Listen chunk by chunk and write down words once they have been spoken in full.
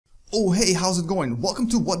Oh hey, how's it going? Welcome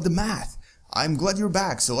to What the Math. I'm glad you're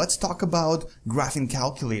back. So let's talk about graphing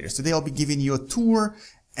calculators. Today I'll be giving you a tour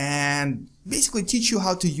and basically teach you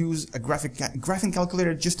how to use a graphing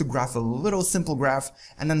calculator just to graph a little simple graph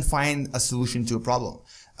and then find a solution to a problem.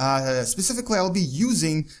 Specifically, I'll be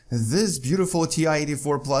using this beautiful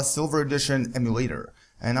TI-84 Plus Silver Edition emulator.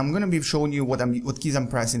 And I'm going to be showing you what keys I'm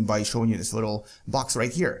pressing by showing you this little box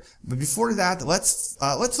right here. But before that, let's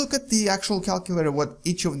look at the actual calculator, what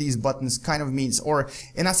each of these buttons kind of means, or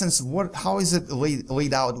in essence, how is it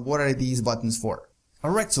laid out? What are these buttons for?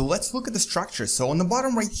 Alright, so let's look at the structure. So on the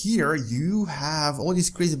bottom right here, you have all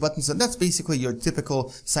these crazy buttons, and that's basically your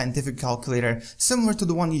typical scientific calculator, similar to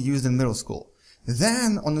the one you used in middle school.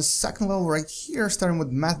 Then on the second level right here, starting with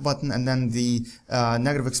math button and then the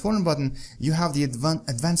negative exponent button, you have the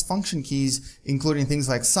advanced function keys, including things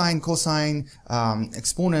like sine, cosine,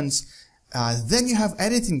 exponents. Then you have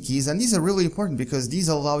editing keys, and these are really important because these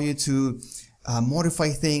allow you to modify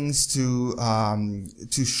things,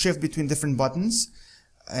 to shift between different buttons.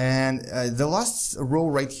 And the last row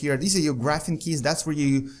right here, these are your graphing keys. That's where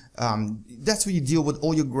you deal with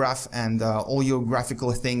all your graph and all your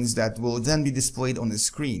graphical things that will then be displayed on the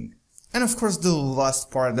screen. And of course, the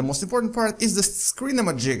last part, the most important part, is the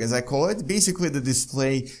screenamajig, as I call it. Basically, the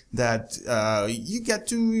display that you get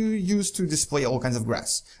to use to display all kinds of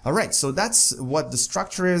graphs. All right, so that's what the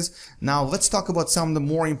structure is. Now let's talk about some of the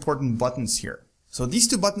more important buttons here. So these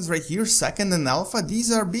two buttons right here, second and alpha,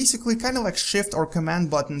 these are basically kind of like shift or command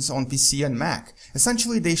buttons on PC and Mac.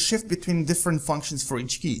 Essentially, they shift between different functions for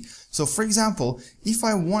each key. So for example, if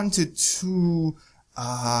I wanted to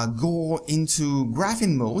go into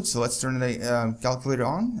graphing mode, so let's turn the calculator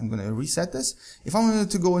on. I'm going to reset this. If I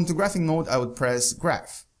wanted to go into graphing mode, I would press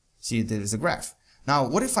graph. See, there's a graph. Now,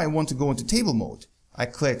 what if I want to go into table mode? I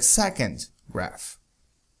click second graph.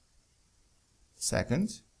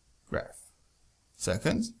 Second graph.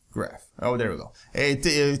 Second graph. Oh, there we go.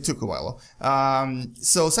 It took a while.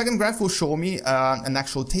 So second graph will show me an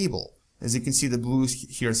actual table. As you can see, the blue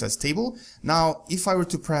here says table. Now, if I were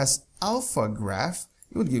to press alpha graph,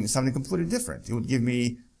 it would give me something completely different. It would give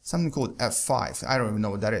me something called F5. I don't even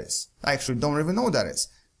know what that is. I actually don't even know what that is.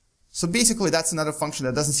 So basically, that's another function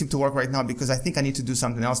that doesn't seem to work right now because I think I need to do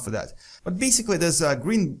something else for that. But basically, there's a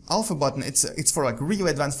green alpha button. It's for like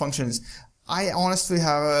really advanced functions. I honestly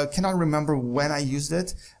cannot remember when I used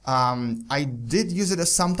it. I did use it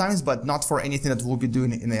sometimes, but not for anything that we'll be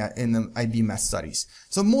doing in the IB math studies.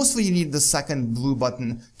 So mostly you need the second blue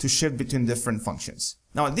button to shift between different functions.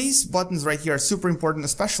 Now these buttons right here are super important,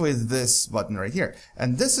 especially this button right here.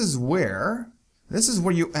 And this is where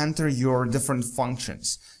you enter your different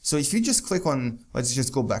functions. So if you just click on, let's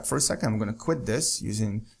just go back for a second. I'm going to quit this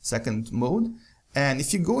using second mode. And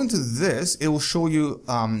if you go into this, it will show you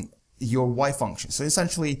your y function. So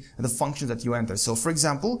essentially the function that you enter. So for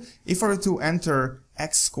example, if I were to enter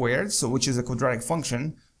x squared, so which is a quadratic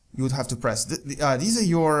function, you would have to press these are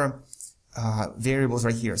your variables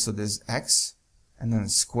right here. So there's x and then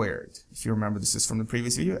squared. If you remember, this is from the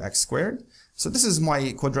previous video, x squared. So this is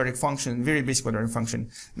my quadratic function, very basic quadratic function.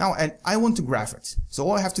 Now, and I want to graph it. So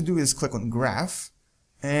all I have to do is click on graph,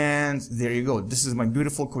 and there you go. This is my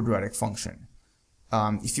beautiful quadratic function.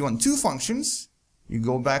 If you want two functions, you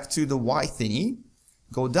go back to the y thingy,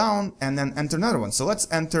 go down, and then enter another one. So let's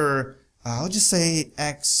enter, I'll just say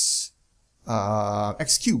x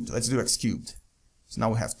cubed. Let's do x cubed. So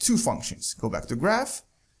now we have two functions. Go back to graph,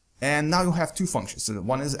 and now you have two functions. So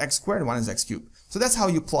one is x squared, one is x cubed. So that's how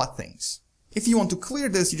you plot things. If you want to clear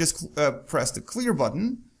this, you just press the clear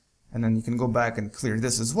button, and then you can go back and clear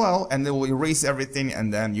this as well, and it will erase everything,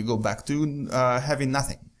 and then you go back to having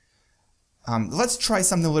nothing. Let's try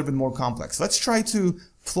something a little bit more complex. Let's try to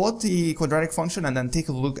plot the quadratic function and then take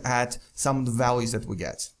a look at some of the values that we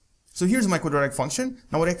get. So here's my quadratic function.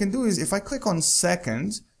 Now what I can do is if I click on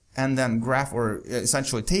second and then graph, or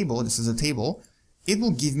essentially table, this is a table, it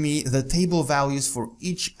will give me the table values for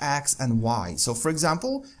each x and y. So for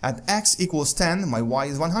example, at x equals 10, my y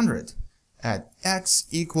is 100. At x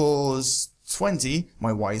equals 20,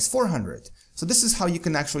 my y is 400. So this is how you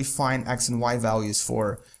can actually find x and y values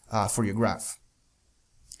for your graph.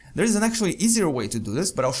 There is an actually easier way to do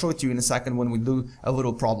this, but I'll show it to you in a second when we do a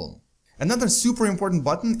little problem. Another super important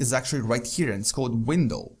button is actually right here, and it's called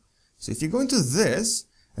window. So if you go into this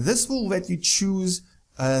will let you choose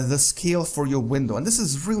the scale for your window. And this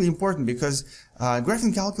is really important because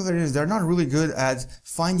graphing calculators, they're not really good at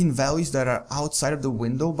finding values that are outside of the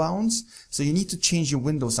window bounds. So you need to change your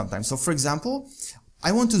window sometimes. So for example,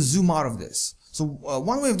 I want to zoom out of this. So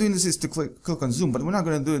one way of doing this is to click on zoom, but we're not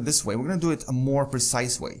going to do it this way. We're going to do it a more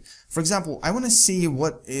precise way. For example, I want to see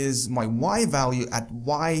what is my y value at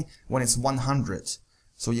y when it's 100.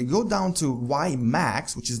 So you go down to y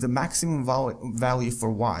max, which is the maximum value for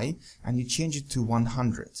y, and you change it to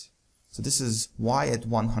 100. So this is y at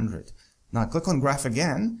 100. Now click on graph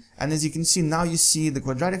again, and as you can see, now you see the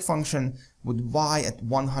quadratic function with y at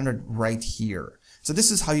 100 right here. So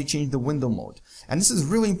this is how you change the window mode. And this is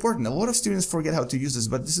really important. A lot of students forget how to use this,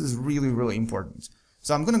 but this is really, really important.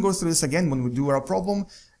 So I'm going to go through this again when we do our problem,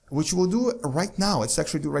 which we'll do right now. Let's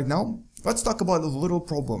actually do right now. Let's talk about a little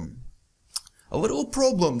problem. A little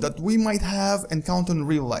problem that we might have encountered in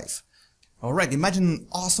real life. Alright, imagine an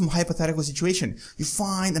awesome hypothetical situation. You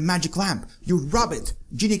find a magic lamp, you rub it,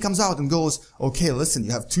 genie comes out and goes, okay, listen,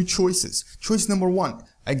 you have two choices. Choice number 1,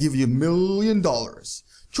 I give you $1 million.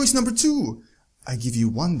 Choice number 2, I give you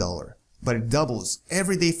 $1, but it doubles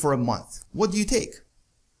every day for a month. What do you take?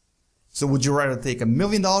 So would you rather take $1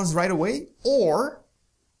 million right away, or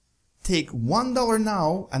take $1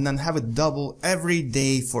 now and then have it double every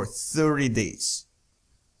day for 30 days?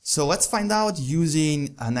 So let's find out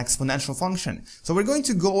using an exponential function. So we're going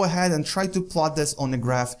to go ahead and try to plot this on the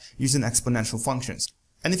graph using exponential functions.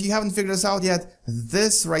 And if you haven't figured this out yet,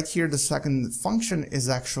 this right here, the second function, is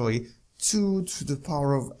actually 2 to the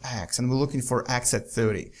power of x, and we're looking for x at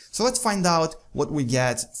 30. So let's find out what we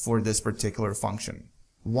get for this particular function.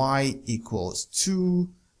 Y equals 2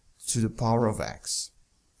 to the power of x.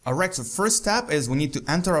 Alright, so first step is we need to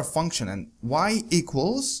enter our function, and y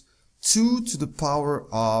equals 2 to the power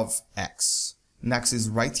of x. And x is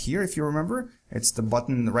right here, if you remember. It's the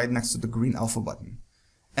button right next to the green alpha button.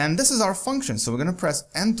 And this is our function, so we're going to press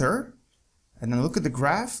enter, and then look at the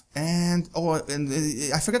graph, and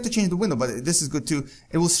I forgot to change the window, but this is good too.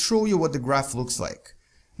 It will show you what the graph looks like.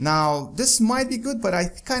 Now, this might be good, but I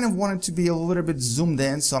kind of want it to be a little bit zoomed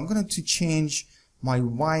in, so I'm going to change my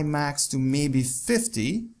y max to maybe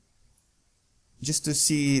 50, just to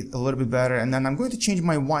see a little bit better, and then I'm going to change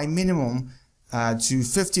my y minimum to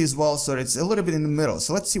 50 as well, so it's a little bit in the middle.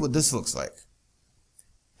 So let's see what this looks like.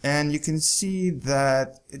 And you can see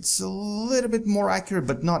that it's a little bit more accurate,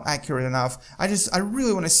 but not accurate enough. I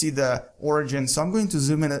really want to see the origin, so I'm going to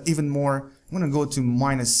zoom in even more. I'm going to go to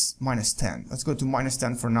minus 10. Let's go to minus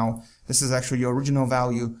 10 for now. This is actually your original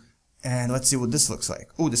value, and let's see what this looks like.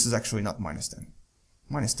 Oh, this is actually not minus 10.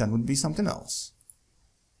 Minus 10 would be something else.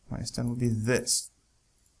 Minus 10 would be this.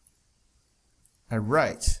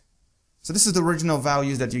 Alright. So this is the original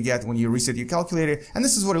values that you get when you reset your calculator, and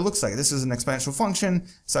this is what it looks like. This is an exponential function,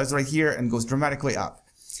 starts right here and goes dramatically up.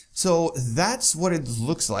 So that's what it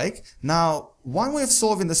looks like. Now, one way of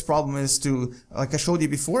solving this problem is to, like I showed you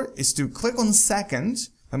before, is to click on second.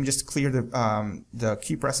 Let me just clear the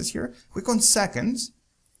key presses here. Click on second,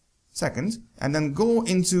 and then go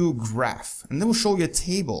into graph, and then we'll show you a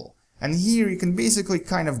table. And here you can basically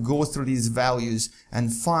kind of go through these values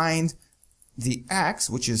and find the x,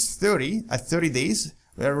 which is 30, at 30 days.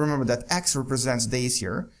 Remember that x represents days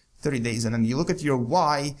here, 30 days, and then you look at your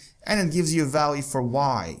y, and it gives you a value for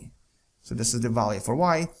y. So this is the value for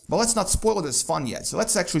y, but let's not spoil this fun yet, so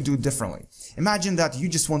let's actually do it differently. Imagine that you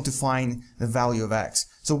just want to find the value of x.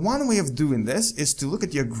 So one way of doing this is to look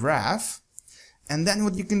at your graph, and then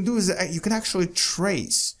what you can do is you can actually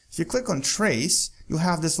trace. If you click on trace, you'll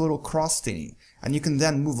have this little cross thingy, and you can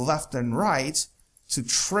then move left and right to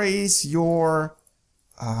trace your,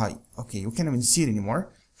 okay, you can't even see it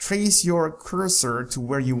anymore, trace your cursor to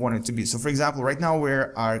where you want it to be. So for example, right now we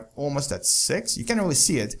are almost at 6. You can't really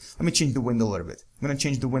see it. Let me change the window a little bit. I'm going to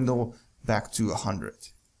change the window back to 100.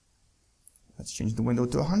 Let's change the window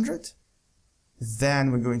to 100.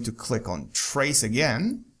 Then we're going to click on trace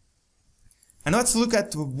again. And let's look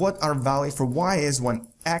at what our value for y is when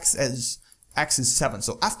x is 7.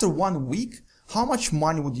 So after 1 week, how much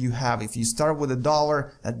money would you have if you start with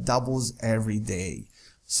 $1 that doubles every day?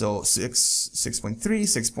 So 6.3,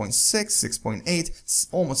 6.6, 6.8,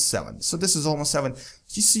 almost 7. So this is almost 7.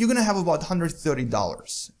 So you're going to have about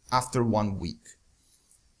 $130 after 1 week.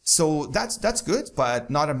 So that's good, but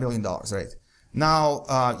not $1 million, right?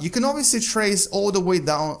 Now, you can obviously trace all the way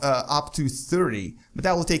down up to 30, but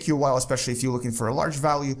that will take you a while, especially if you're looking for a large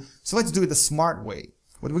value. So let's do it the smart way.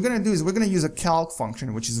 What we're going to do is we're going to use a calc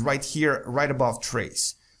function, which is right here, right above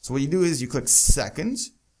trace. So what you do is you click second,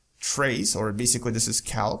 trace, or basically this is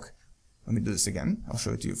calc. Let me do this again. I'll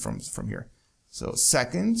show it to you from here. So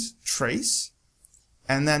second, trace,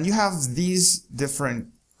 and then you have these different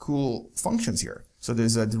cool functions here. So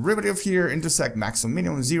there's a derivative here, intersect, maximum,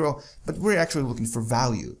 minimum, 0, but we're actually looking for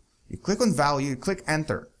value. You click on value, you click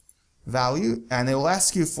enter, value, and it will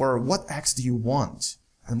ask you for what x do you want.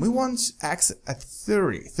 And we want x at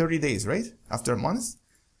 30 days, right? After a month,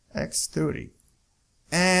 x 30.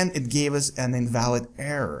 And it gave us an invalid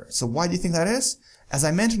error. So why do you think that is? As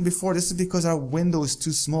I mentioned before, this is because our window is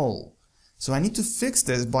too small. So I need to fix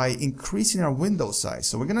this by increasing our window size.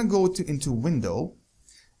 So we're going to go into window,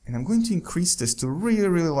 and I'm going to increase this to a really,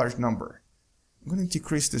 really large number. I'm going to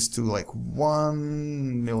decrease this to like $1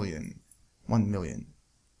 million, right?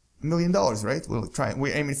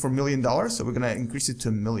 We're aiming for $1 million, so we're going to increase it to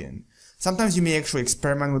 $1 million. Sometimes you may actually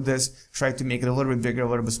experiment with this, try to make it a little bit bigger, a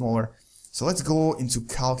little bit smaller. So let's go into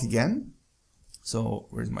calc again. So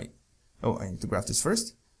where's my, oh, I need to graph this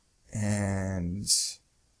first. And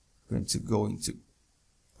I'm going to go into,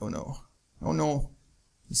 oh no,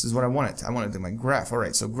 this is what I wanted. I wanted my graph. All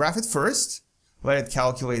right, so graph it first, let it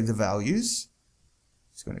calculate the values.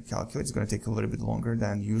 It's going to calculate. It's going to take a little bit longer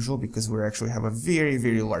than usual because we actually have a very,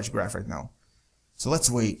 very large graph right now. So let's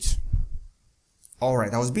wait. All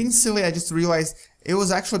right, I was being silly. I just realized it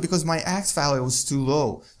was actually because my x value was too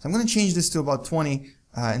low. So I'm going to change this to about 20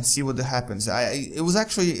 and see what happens. It was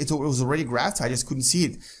already graphed. I just couldn't see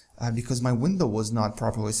it because my window was not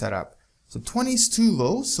properly set up. So 20 is too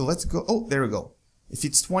low. So let's go. Oh, there we go. If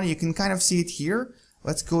it's 20, you can kind of see it here.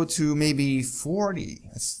 Let's go to maybe 40.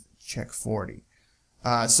 Let's check 40.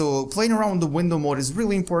 So playing around with the window mode is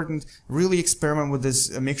really important. Really experiment with this.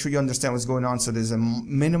 Make sure you understand what's going on. So there's a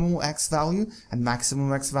minimal x value and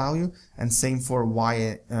maximum x value, and same for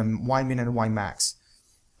y min and y max.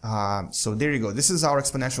 So there you go. This is our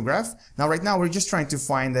exponential graph. Now, right now, we're just trying to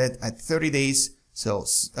find it at 30 days. So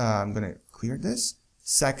I'm going to clear this.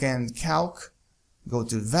 Second calc, go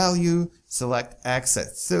to value, select x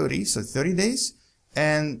at 30, so 30 days,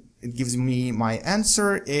 and it gives me my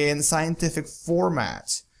answer in scientific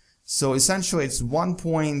format. So essentially it's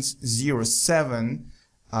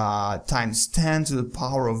 1.07 times 10 to the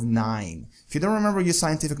power of 9. If you don't remember your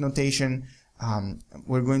scientific notation,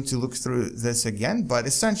 we're going to look through this again, but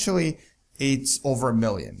essentially it's over a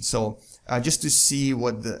million. So just to see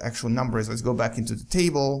what the actual number is, let's go back into the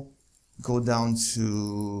table, go down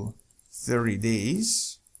to 30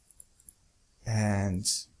 days, and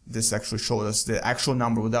this actually showed us the actual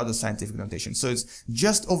number without the scientific notation. So it's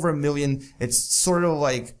just over a million. It's sort of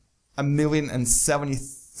like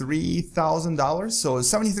 $1,073,000. So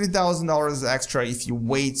 $73,000 extra if you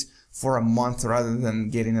wait for a month rather than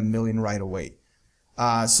getting $1 million right away.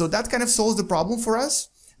 So that kind of solves the problem for us.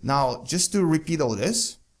 Now, just to repeat all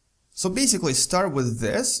this. So basically start with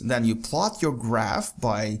this, then you plot your graph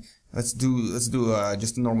by, let's do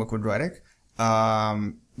just a normal quadratic.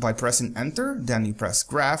 By pressing enter, then you press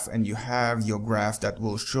graph, and you have your graph that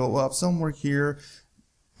will show up somewhere here.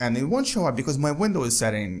 And it won't show up because my window is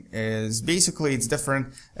setting is basically it's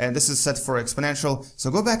different, and this is set for exponential. So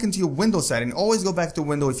go back into your window setting. Always go back to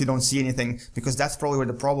window if you don't see anything, because that's probably where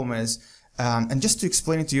the problem is. And just to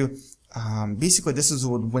explain it to you, basically this is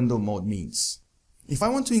what window mode means. If I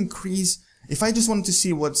want to increase, if I just want to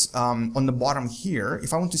see what's on the bottom here,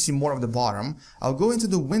 if I want to see more of the bottom, I'll go into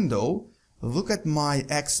the window, look at my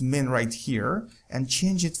x min right here, and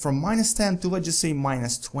change it from -10 to, let's just say,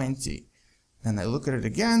 -20. Then I look at it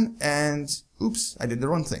again, and oops, I did the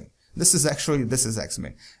wrong thing. This is x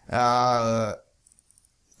min.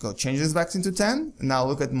 Go change this back into 10. Now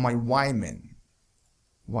look at my y min.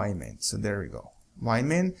 So there we go. Y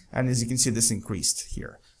min, and as you can see, this increased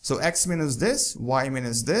here. So x min is this, y min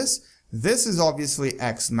is this. This is obviously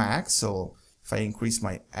x max. So if I increase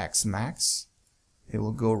my x max, it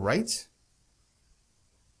will go right.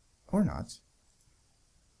 Or not,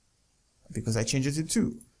 because I changed it to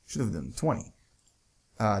 2. Should have done 20.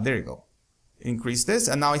 There you go. Increase this,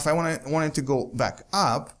 and now if I want it to go back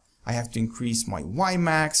up, I have to increase my y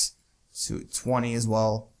max to 20 as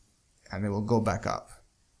well, and it will go back up.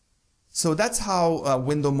 So that's how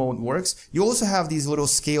window mode works. You also have these little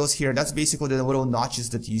scales here. That's basically the little notches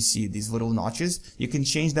that you see, these little notches. You can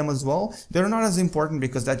change them as well. They're not as important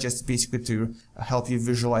because that's just basically to help you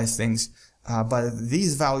visualize things. But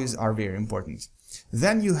these values are very important.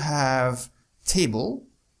 Then you have table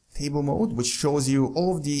mode, which shows you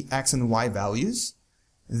all of the x and y values.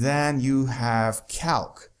 Then you have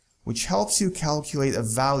calc, which helps you calculate a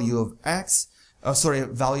value of a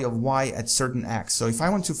value of y at certain x. So if I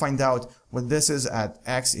want to find out what this is at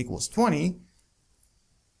x equals 20,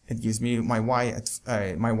 it gives me my y at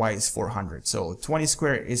my y is 400. So 20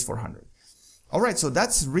 squared is 400. All right, so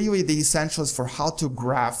that's really the essentials for how to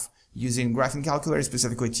graph using graphing calculator,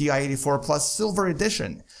 specifically TI-84 plus Silver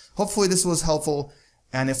Edition. Hopefully this was helpful,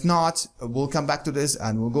 and if not, we'll come back to this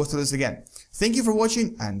and we'll go through this again. Thank you for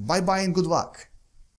watching, and bye-bye and good luck.